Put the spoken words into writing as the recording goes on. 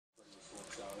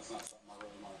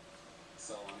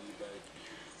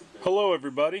Hello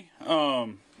everybody,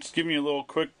 just giving you a little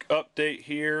quick update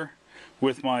here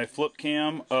with my flip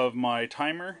cam of my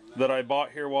timer that I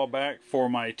bought here a while back for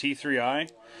my T3i.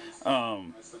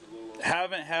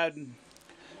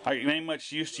 I ain't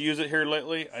much used to use it here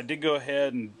lately. I did go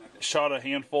ahead and shot a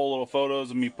handful of little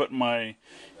photos of me putting my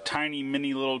tiny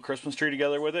mini little Christmas tree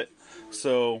together with it.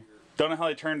 So, don't know how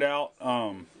they turned out.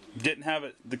 Didn't have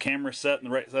the camera set in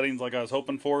the right settings like I was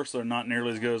hoping for, so they're not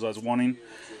nearly as good as I was wanting.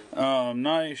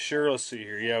 Not sure. Let's see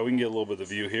here. Yeah, we can get a little bit of the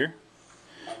view here.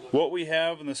 What we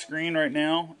have on the screen right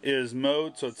now is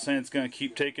mode, so it's saying it's going to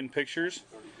keep taking pictures.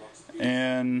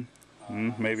 And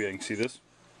maybe I can see this.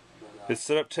 It's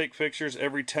set up to take pictures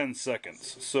every 10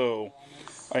 seconds. So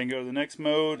I can go to the next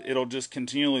mode. It'll just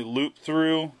continually loop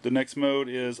through. The next mode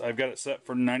is I've got it set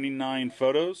for 99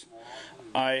 photos.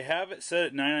 I have it set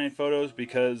at 99 photos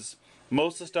because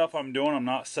most of the stuff I'm doing, I'm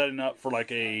not setting up for like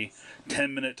a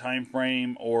 10-minute time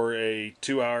frame or a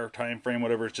 2-hour time frame,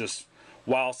 whatever. It's just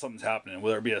while something's happening,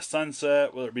 whether it be a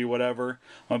sunset, whether it be whatever.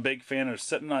 I'm a big fan of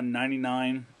setting on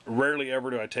 99. Rarely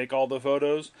ever do I take all the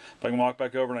photos, but I can walk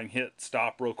back over and I can hit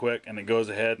stop real quick and it goes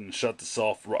ahead and shuts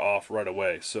itself off right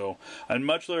away. So I'd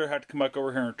much rather have to come back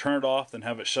over here and turn it off than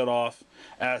have it shut off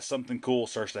as something cool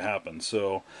starts to happen.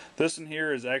 So this in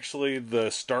here is actually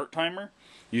the start timer.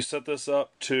 You set this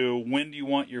up to when do you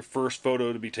want your first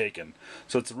photo to be taken.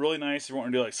 So it's really nice if you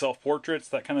want to do like self-portraits,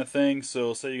 that kind of thing.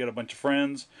 So say you got a bunch of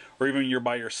friends, or even you're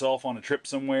by yourself on a trip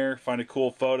somewhere, find a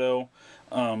cool photo,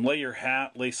 lay your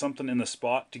hat, lay something in the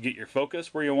spot to get your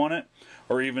focus where you want it.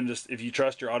 Or even just if you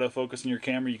trust your autofocus in your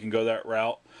camera, you can go that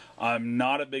route. I'm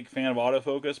not a big fan of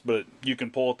autofocus, but you can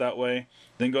pull it that way.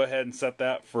 Then go ahead and set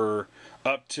that for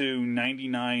up to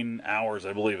 99 hours,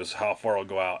 I believe is how far it'll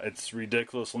go out. It's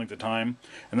ridiculous length of time,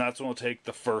 and that's when it'll take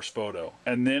the first photo.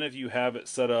 And then if you have it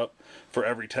set up for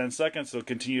every 10 seconds, it'll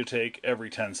continue to take every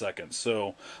 10 seconds.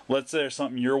 So let's say there's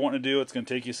something you're wanting to do, it's going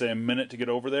to take you, say, a minute to get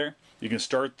over there. You can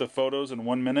start the photos in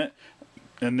 1 minute,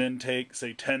 and then take,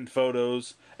 say, 10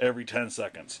 photos every 10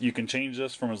 seconds. You can change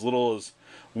this from as little as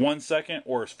 1 second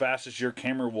or as fast as your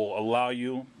camera will allow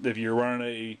you. If you're running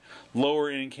a lower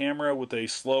end camera with a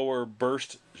slower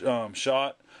burst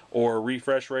shot or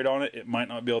refresh rate on it, it might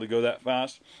not be able to go that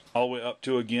fast. All the way up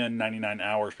to, again, 99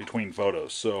 hours between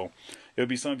photos. So it would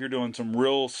be something if you're doing some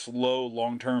real slow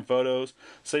long-term photos.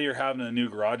 Say you're having a new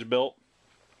garage built,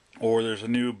 or there's a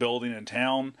new building in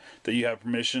town that you have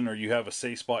permission or you have a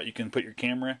safe spot you can put your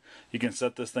camera. You can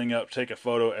set this thing up, take a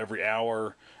photo every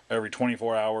hour, every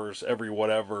 24 hours, every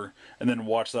whatever, and then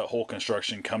watch that whole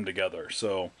construction come together.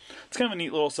 So it's kind of a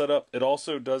neat little setup. It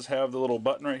also does have the little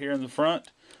button right here in the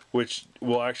front, which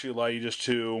will actually allow you just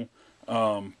to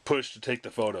push to take the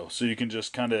photo. So you can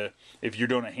just kind of, if you're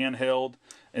doing a handheld,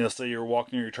 and let's say you're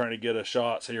walking or you're trying to get a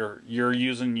shot, so you're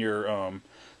using your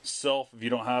self, if you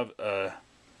don't have a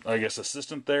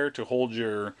assistant there to hold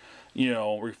your,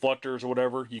 reflectors or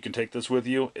whatever, you can take this with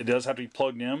you. It does have to be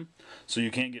plugged in, so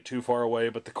you can't get too far away,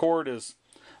 but the cord is,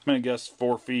 I'm going to guess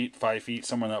 4 feet, 5 feet,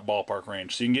 somewhere in that ballpark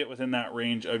range. So you can get within that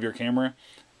range of your camera,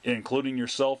 including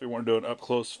yourself if you want to do an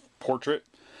up-close portrait.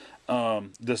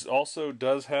 This also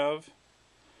does have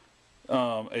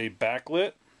a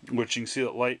backlit, which you can see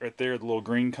that light right there, the little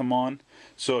green come on.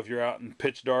 So if you're out in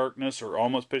pitch darkness or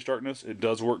almost pitch darkness, it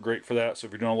does work great for that. So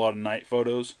if you're doing a lot of night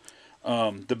photos.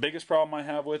 The biggest problem I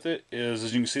have with it is,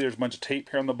 as you can see, there's a bunch of tape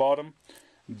here on the bottom.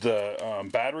 The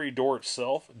battery door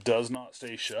itself does not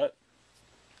stay shut.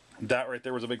 That right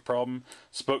there was a big problem.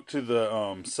 Spoke to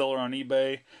the seller on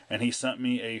eBay, and he sent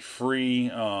me a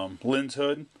free lens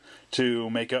hood to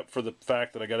make up for the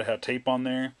fact that I got to have tape on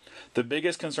there. The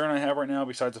biggest concern I have right now,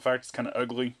 besides the fact it's kind of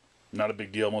ugly, not a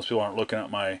big deal, most people aren't looking at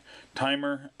my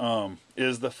timer,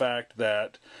 is the fact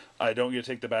that I don't get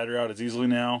to take the battery out as easily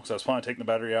now. So I was planning on taking the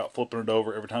battery out, flipping it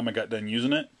over every time I got done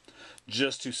using it,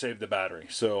 just to save the battery.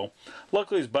 So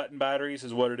luckily these button batteries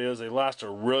is what it is. They last a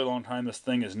really long time. This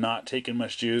thing is not taking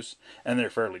much juice, and they're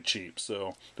fairly cheap.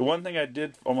 So the one thing I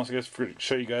did almost, I guess, for to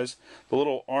show you guys, the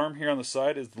little arm here on the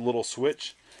side is the little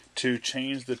switch to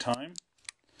change the time.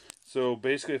 So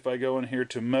basically if I go in here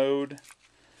to mode,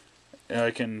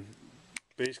 I can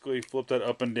basically flip that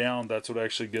up and down. That's what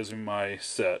actually gives me my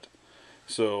set.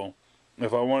 So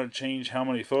if I want to change how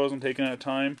many photos I'm taking at a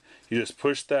time, you just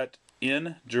push that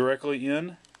in, directly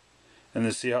in, and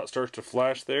then see how it starts to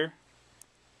flash there.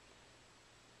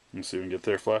 Let's see if we can get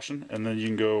there flashing. And then you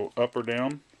can go up or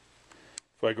down.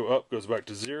 If I go up, it goes back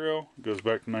to 0, it goes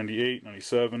back to 98,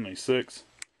 97, 96. So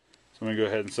I'm going to go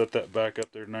ahead and set that back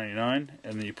up there to 99,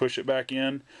 and then you push it back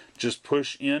in. Just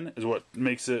push in is what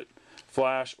makes it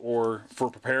flash, or for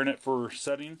preparing it for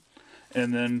setting,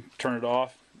 and then turn it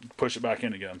off. push it back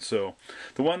in again. So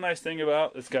the one nice thing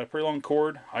about it's got a pretty long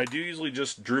cord. I do usually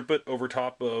just droop it over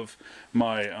top of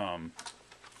my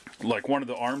like one of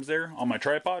the arms there on my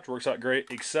tripod, which works out great,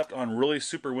 except on really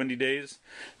super windy days.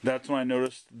 That's when I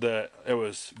noticed that it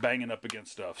was banging up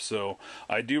against stuff. So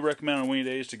I do recommend on windy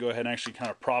days to go ahead and actually kind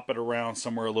of prop it around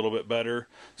somewhere a little bit better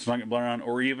so it's not going to blow around,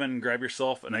 or even grab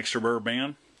yourself an extra rubber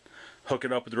band, hook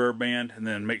it up with the rubber band, and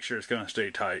then make sure it's going to stay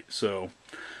tight. So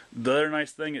the other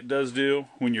nice thing it does do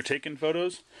when you're taking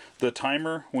photos, the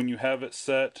timer, when you have it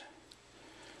set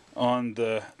on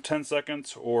the 10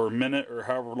 seconds or minute or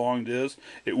however long it is,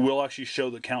 it will actually show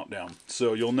the countdown.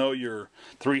 So you'll know you're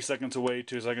 3 seconds away,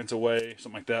 2 seconds away,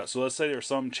 something like that. So let's say there's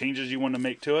some changes you want to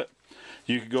make to it.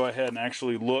 You could go ahead and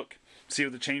actually look, see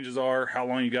what the changes are, how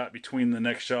long you got between the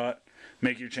next shot,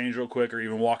 make your change real quick, or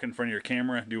even walk in front of your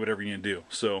camera, do whatever you need to do.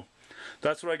 So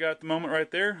that's what I got at the moment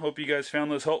right there. Hope you guys found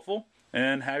this helpful,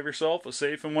 and have yourself a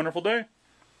safe and wonderful day.